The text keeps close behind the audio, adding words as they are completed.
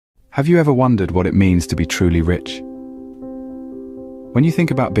Have you ever wondered what it means to be truly rich? When you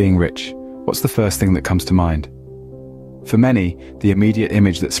think about being rich, what's the first thing that comes to mind? For many, the immediate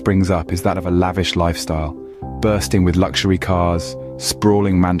image that springs up is that of a lavish lifestyle, bursting with luxury cars,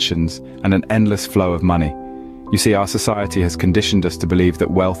 sprawling mansions, and an endless flow of money. You see, our society has conditioned us to believe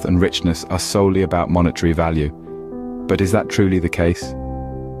that wealth and richness are solely about monetary value. But is that truly the case?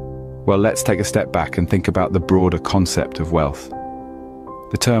 Well, let's take a step back and think about the broader concept of wealth.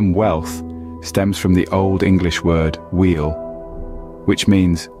 The term wealth stems from the Old English word weal, which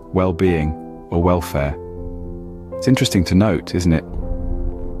means well-being or welfare. It's interesting to note, isn't it?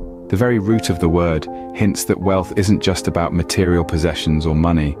 The very root of the word hints that wealth isn't just about material possessions or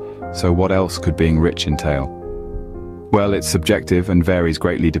money, so what else could being rich entail? Well, it's subjective and varies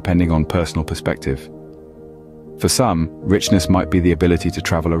greatly depending on personal perspective. For some, richness might be the ability to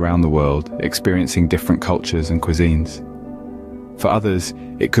travel around the world, experiencing different cultures and cuisines. For others,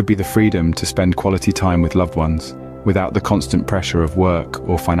 it could be the freedom to spend quality time with loved ones, without the constant pressure of work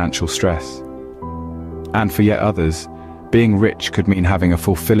or financial stress. And for yet others, being rich could mean having a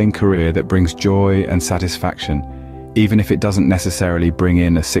fulfilling career that brings joy and satisfaction, even if it doesn't necessarily bring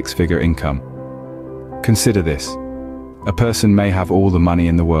in a six-figure income. Consider this. A person may have all the money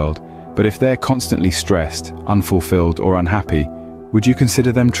in the world, but if they're constantly stressed, unfulfilled, or unhappy, would you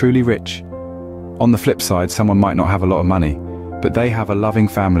consider them truly rich? On the flip side, someone might not have a lot of money, but they have a loving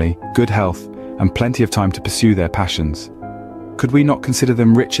family, good health, and plenty of time to pursue their passions. Could we not consider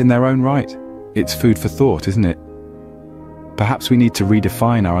them rich in their own right? It's food for thought, isn't it? Perhaps we need to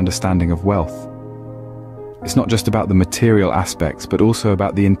redefine our understanding of wealth. It's not just about the material aspects, but also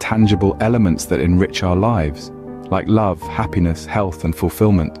about the intangible elements that enrich our lives, like love, happiness, health, and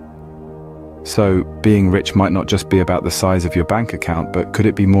fulfillment. So, being rich might not just be about the size of your bank account, but could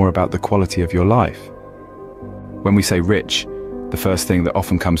it be more about the quality of your life? When we say rich, the first thing that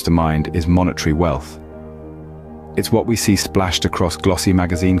often comes to mind is monetary wealth. It's what we see splashed across glossy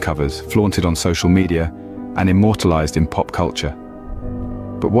magazine covers, flaunted on social media, and immortalized in pop culture.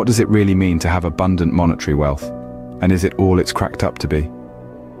 But what does it really mean to have abundant monetary wealth? And is it all it's cracked up to be?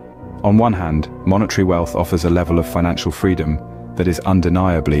 On one hand, monetary wealth offers a level of financial freedom that is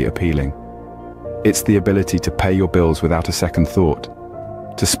undeniably appealing. It's the ability to pay your bills without a second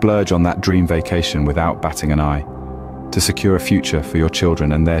thought, to splurge on that dream vacation without batting an eye, to secure a future for your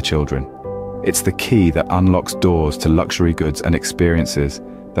children and their children. It's the key that unlocks doors to luxury goods and experiences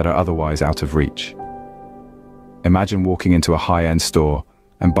that are otherwise out of reach. Imagine walking into a high-end store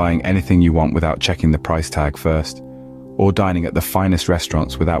and buying anything you want without checking the price tag first, or dining at the finest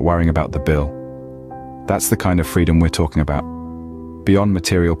restaurants without worrying about the bill. That's the kind of freedom we're talking about. Beyond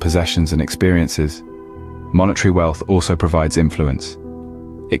material possessions and experiences, monetary wealth also provides influence.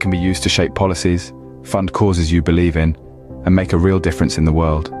 It can be used to shape policies, fund causes you believe in, and make a real difference in the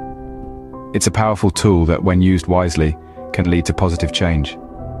world. It's a powerful tool that, when used wisely, can lead to positive change.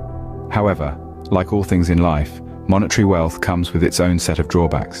 However, like all things in life, monetary wealth comes with its own set of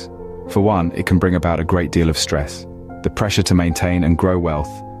drawbacks. For one, it can bring about a great deal of stress. The pressure to maintain and grow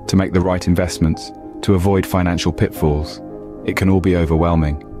wealth, to make the right investments, to avoid financial pitfalls. It can all be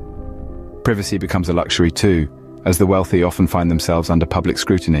overwhelming. Privacy becomes a luxury too, as the wealthy often find themselves under public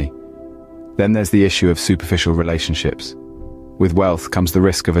scrutiny. Then there's the issue of superficial relationships. With wealth comes the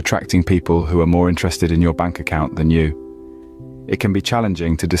risk of attracting people who are more interested in your bank account than you. It can be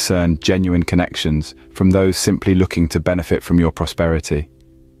challenging to discern genuine connections from those simply looking to benefit from your prosperity.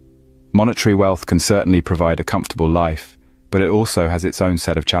 Monetary wealth can certainly provide a comfortable life, but it also has its own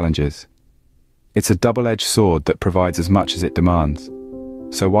set of challenges. It's a double-edged sword that provides as much as it demands.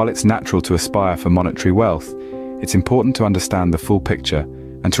 So while it's natural to aspire for monetary wealth, it's important to understand the full picture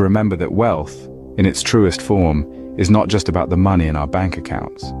and to remember that wealth, in its truest form, is not just about the money in our bank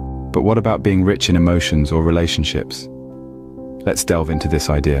accounts. But what about being rich in emotions or relationships? Let's delve into this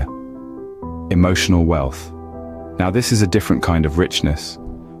idea. Emotional wealth. Now, this is a different kind of richness,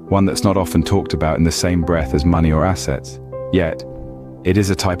 one that's not often talked about in the same breath as money or assets. Yet, it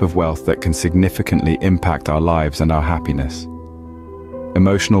is a type of wealth that can significantly impact our lives and our happiness.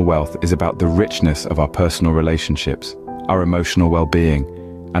 Emotional wealth is about the richness of our personal relationships, our emotional well-being,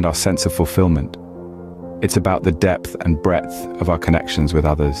 and our sense of fulfillment. It's about the depth and breadth of our connections with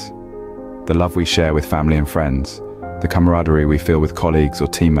others, the love we share with family and friends, the camaraderie we feel with colleagues or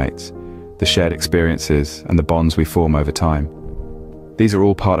teammates, the shared experiences and the bonds we form over time. These are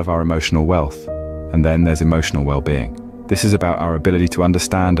all part of our emotional wealth. And then there's emotional well-being. This is about our ability to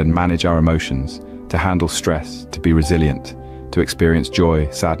understand and manage our emotions, to handle stress, to be resilient, to experience joy,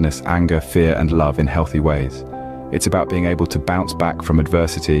 sadness, anger, fear, and love in healthy ways. It's about being able to bounce back from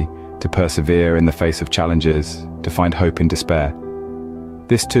adversity, to persevere in the face of challenges, to find hope in despair.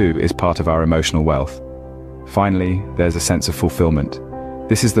 This too is part of our emotional wealth. Finally, there's a sense of fulfillment.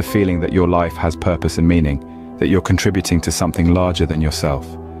 This is the feeling that your life has purpose and meaning, that you're contributing to something larger than yourself,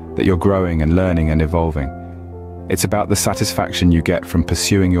 that you're growing and learning and evolving. It's about the satisfaction you get from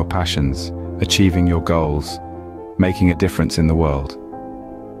pursuing your passions, achieving your goals, making a difference in the world.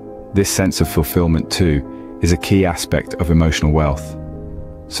 This sense of fulfillment too is a key aspect of emotional wealth.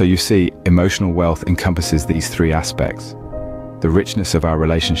 So you see, emotional wealth encompasses these three aspects: the richness of our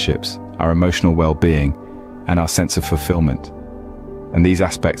relationships, our emotional well-being, and our sense of fulfillment. And these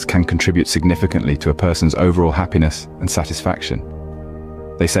aspects can contribute significantly to a person's overall happiness and satisfaction.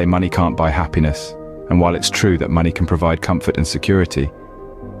 They say money can't buy happiness, and while it's true that money can provide comfort and security,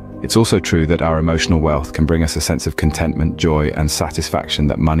 it's also true that our emotional wealth can bring us a sense of contentment, joy, and satisfaction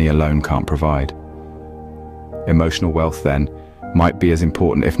that money alone can't provide. Emotional wealth, then, might be as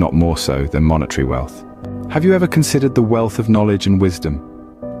important, if not more so, than monetary wealth. Have you ever considered the wealth of knowledge and wisdom?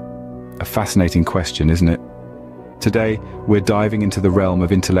 A fascinating question, isn't it? Today, we're diving into the realm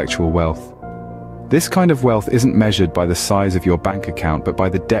of intellectual wealth. This kind of wealth isn't measured by the size of your bank account, but by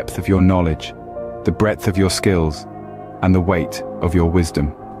the depth of your knowledge, the breadth of your skills, and the weight of your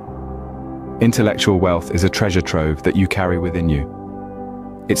wisdom. Intellectual wealth is a treasure trove that you carry within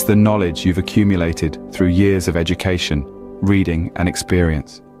you. It's the knowledge you've accumulated through years of education, reading, and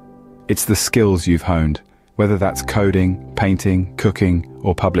experience. It's the skills you've honed, whether that's coding, painting, cooking,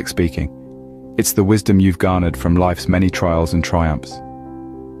 or public speaking. It's the wisdom you've garnered from life's many trials and triumphs.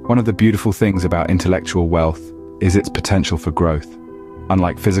 One of the beautiful things about intellectual wealth is its potential for growth.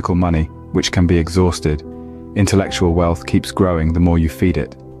 Unlike physical money, which can be exhausted, intellectual wealth keeps growing the more you feed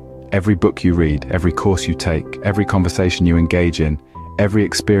it. Every book you read, every course you take, every conversation you engage in, every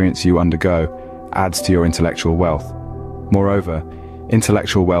experience you undergo adds to your intellectual wealth. Moreover,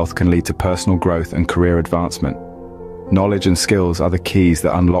 intellectual wealth can lead to personal growth and career advancement. Knowledge and skills are the keys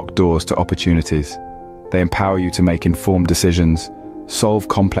that unlock doors to opportunities. They empower you to make informed decisions, solve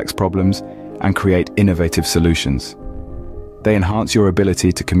complex problems, and create innovative solutions. They enhance your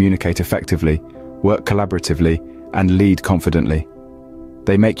ability to communicate effectively, work collaboratively, and lead confidently.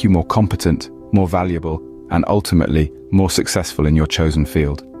 They make you more competent, more valuable, and ultimately more successful in your chosen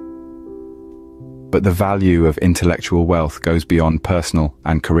field. But the value of intellectual wealth goes beyond personal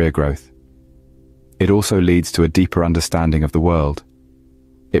and career growth. It also leads to a deeper understanding of the world.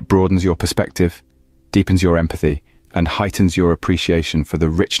 It broadens your perspective, deepens your empathy, and heightens your appreciation for the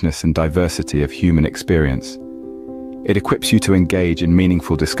richness and diversity of human experience. It equips you to engage in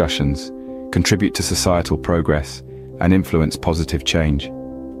meaningful discussions, contribute to societal progress, and influence positive change.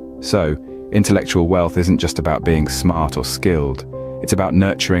 So, intellectual wealth isn't just about being smart or skilled. It's about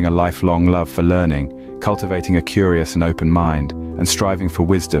nurturing a lifelong love for learning, cultivating a curious and open mind, and striving for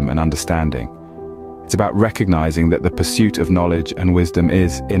wisdom and understanding. It's about recognizing that the pursuit of knowledge and wisdom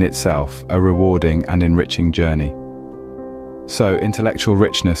is, in itself, a rewarding and enriching journey. So, intellectual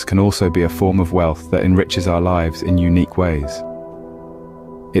richness can also be a form of wealth that enriches our lives in unique ways.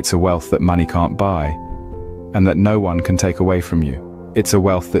 It's a wealth that money can't buy, and that no one can take away from you. It's a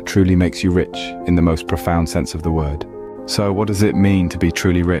wealth that truly makes you rich, in the most profound sense of the word. So, what does it mean to be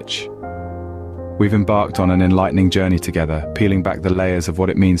truly rich? We've embarked on an enlightening journey together, peeling back the layers of what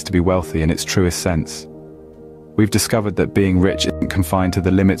it means to be wealthy in its truest sense. We've discovered that being rich isn't confined to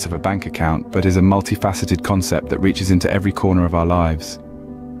the limits of a bank account, but is a multifaceted concept that reaches into every corner of our lives.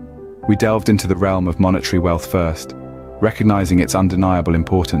 We delved into the realm of monetary wealth first, recognizing its undeniable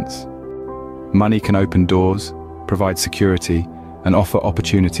importance. Money can open doors, provide security, and offer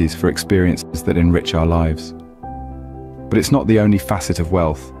opportunities for experiences that enrich our lives. But it's not the only facet of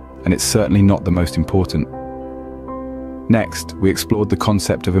wealth, and it's certainly not the most important. Next, we explored the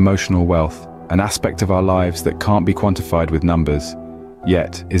concept of emotional wealth, an aspect of our lives that can't be quantified with numbers,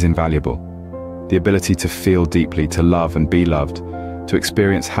 yet is invaluable. The ability to feel deeply, to love and be loved, to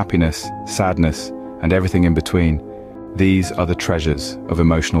experience happiness, sadness, and everything in between. These are the treasures of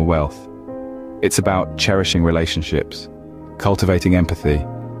emotional wealth. It's about cherishing relationships, cultivating empathy,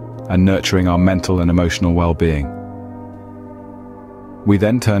 and nurturing our mental and emotional well-being. We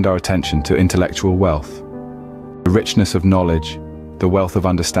then turned our attention to intellectual wealth, the richness of knowledge, the wealth of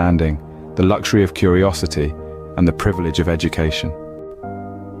understanding, the luxury of curiosity, and the privilege of education.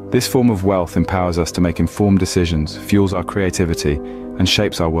 This form of wealth empowers us to make informed decisions, fuels our creativity, and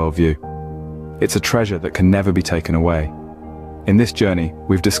shapes our worldview. It's a treasure that can never be taken away. In this journey,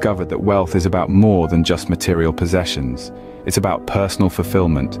 we've discovered that wealth is about more than just material possessions. It's about personal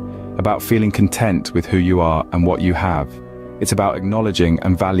fulfillment, about feeling content with who you are and what you have. It's about acknowledging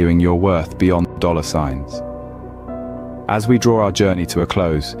and valuing your worth beyond dollar signs. As we draw our journey to a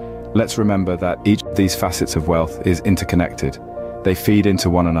close, let's remember that each of these facets of wealth is interconnected. They feed into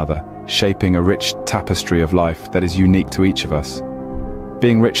one another, shaping a rich tapestry of life that is unique to each of us.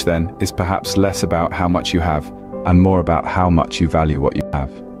 Being rich, then, is perhaps less about how much you have, and more about how much you value what you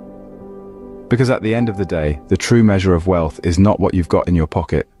have. Because at the end of the day, the true measure of wealth is not what you've got in your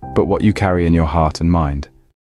pocket, but what you carry in your heart and mind.